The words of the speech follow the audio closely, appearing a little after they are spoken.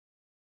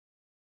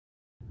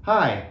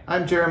Hi,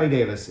 I'm Jeremy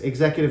Davis,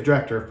 Executive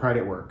Director of Pride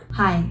at Work.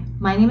 Hi,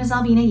 my name is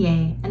Alvina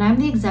Ye, and I'm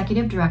the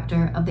Executive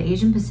Director of the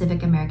Asian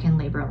Pacific American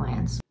Labor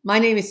Alliance. My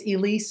name is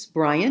Elise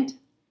Bryant.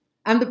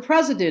 I'm the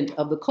President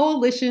of the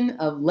Coalition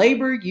of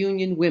Labor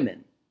Union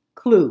Women,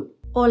 CLUW.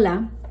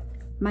 Hola,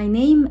 my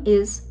name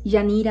is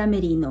Yanira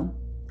Merino.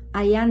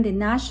 I am the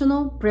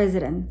National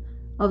President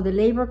of the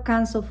Labor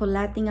Council for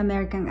Latin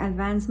American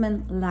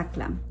Advancement,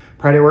 LCLAA.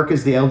 Pride at Work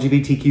is the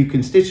LGBTQ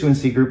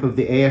constituency group of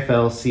the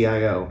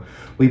AFL-CIO.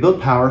 We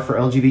build power for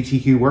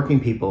LGBTQ working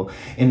people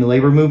in the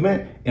labor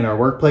movement, in our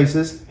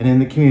workplaces, and in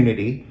the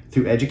community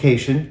through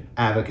education,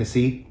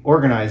 advocacy,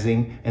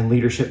 organizing, and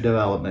leadership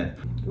development.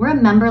 We're a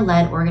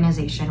member-led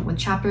organization with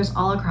chapters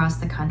all across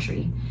the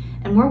country,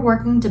 and we're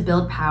working to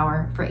build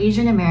power for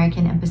Asian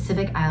American and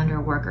Pacific Islander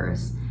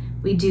workers.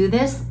 We do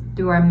this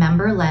through our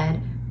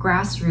member-led,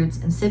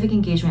 grassroots, and civic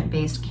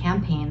engagement-based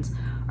campaigns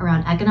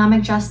around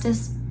economic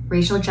justice,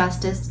 racial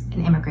justice,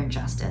 and immigrant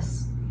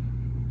justice.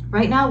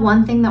 Right now,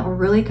 one thing that we're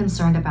really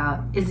concerned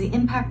about is the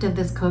impact of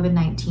this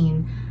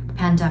COVID-19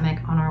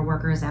 pandemic on our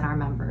workers and our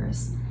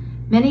members.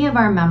 Many of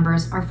our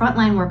members are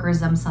frontline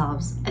workers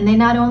themselves, and they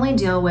not only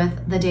deal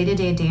with the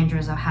day-to-day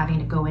dangers of having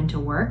to go into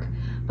work,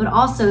 but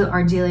also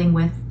are dealing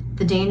with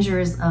the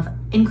dangers of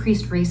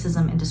increased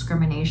racism and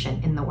discrimination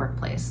in the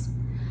workplace.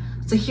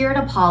 So here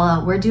at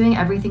APALA, we're doing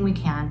everything we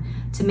can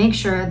to make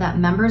sure that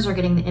members are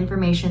getting the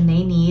information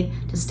they need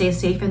to stay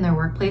safe in their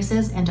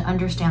workplaces and to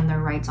understand their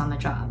rights on the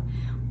job.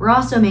 We're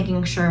also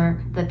making sure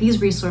that these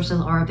resources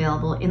are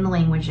available in the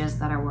languages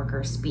that our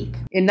workers speak.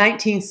 In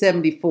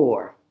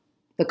 1974,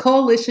 the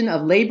Coalition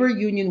of Labor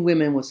Union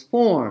Women was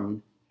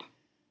formed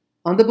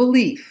on the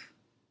belief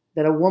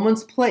that a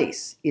woman's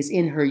place is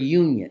in her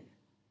union.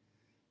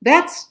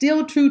 That's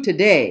still true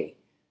today,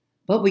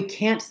 but we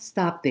can't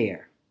stop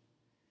there.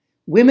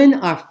 Women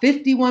are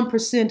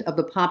 51% of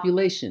the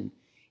population,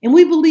 and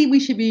we believe we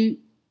should be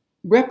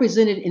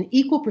represented in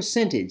equal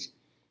percentage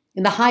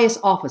in the highest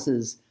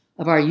offices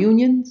of our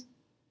unions,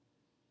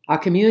 our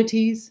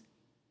communities,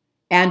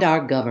 and our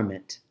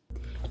government.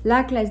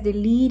 LCLAA is the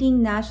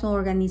leading national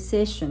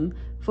organization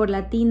for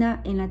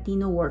Latina and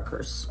Latino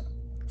workers.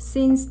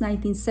 Since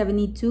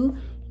 1972,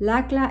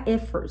 LCLAA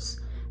efforts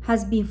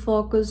has been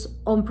focused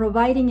on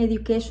providing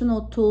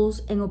educational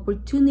tools and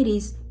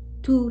opportunities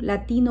to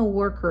Latino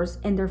workers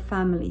and their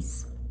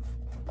families.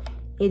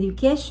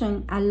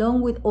 Education,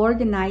 along with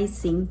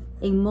organizing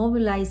and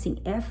mobilizing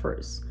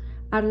efforts,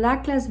 are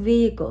LCLAA's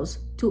vehicles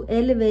to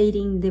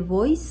elevating the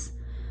voice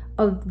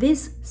of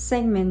this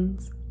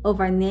segment of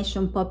our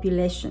nation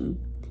population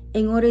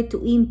in order to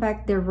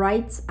impact their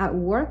rights at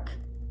work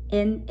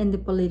and in the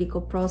political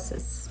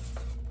process.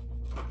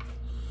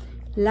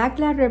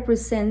 LCLAA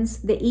represents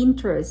the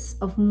interests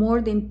of more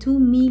than 2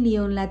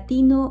 million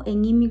Latino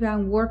and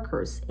immigrant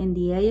workers in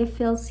the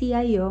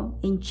AFL-CIO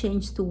and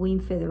Change to Win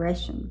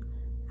Federation,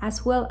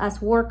 as well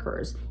as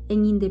workers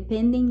and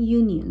independent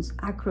unions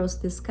across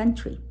this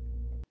country.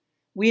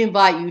 We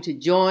invite you to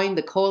join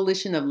the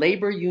Coalition of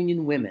Labor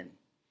Union Women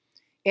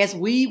as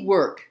we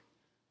work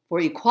for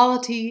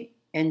equality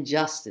and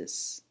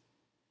justice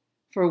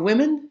for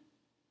women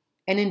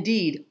and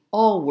indeed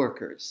all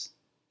workers,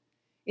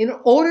 in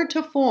order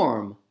to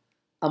form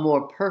a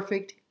more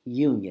perfect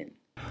union.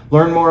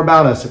 Learn more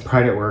about us at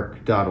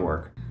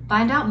prideatwork.org.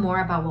 Find out more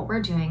about what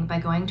we're doing by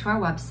going to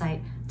our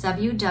website,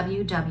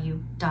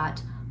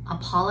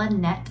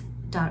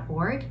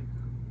 www.apalanet.org,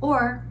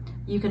 or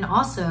you can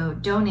also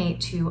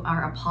donate to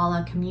our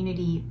APALA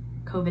Community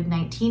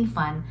COVID-19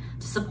 Fund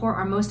to support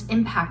our most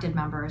impacted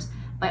members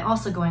by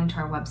also going to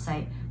our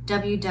website,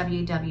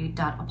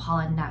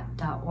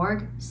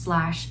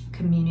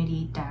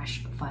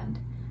 www.apalanet.org/community-fund.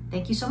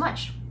 Thank you so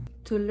much.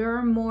 To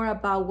learn more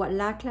about what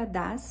LCLAA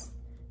does,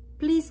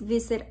 please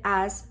visit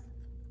us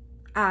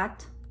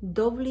at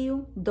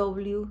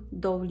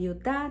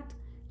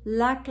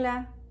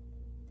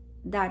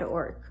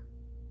www.lacla.org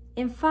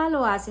and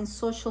follow us in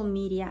social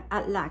media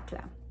at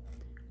LCLAA.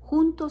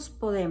 Juntos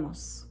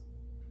podemos.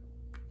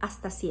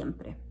 Hasta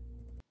siempre.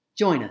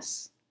 Join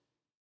us.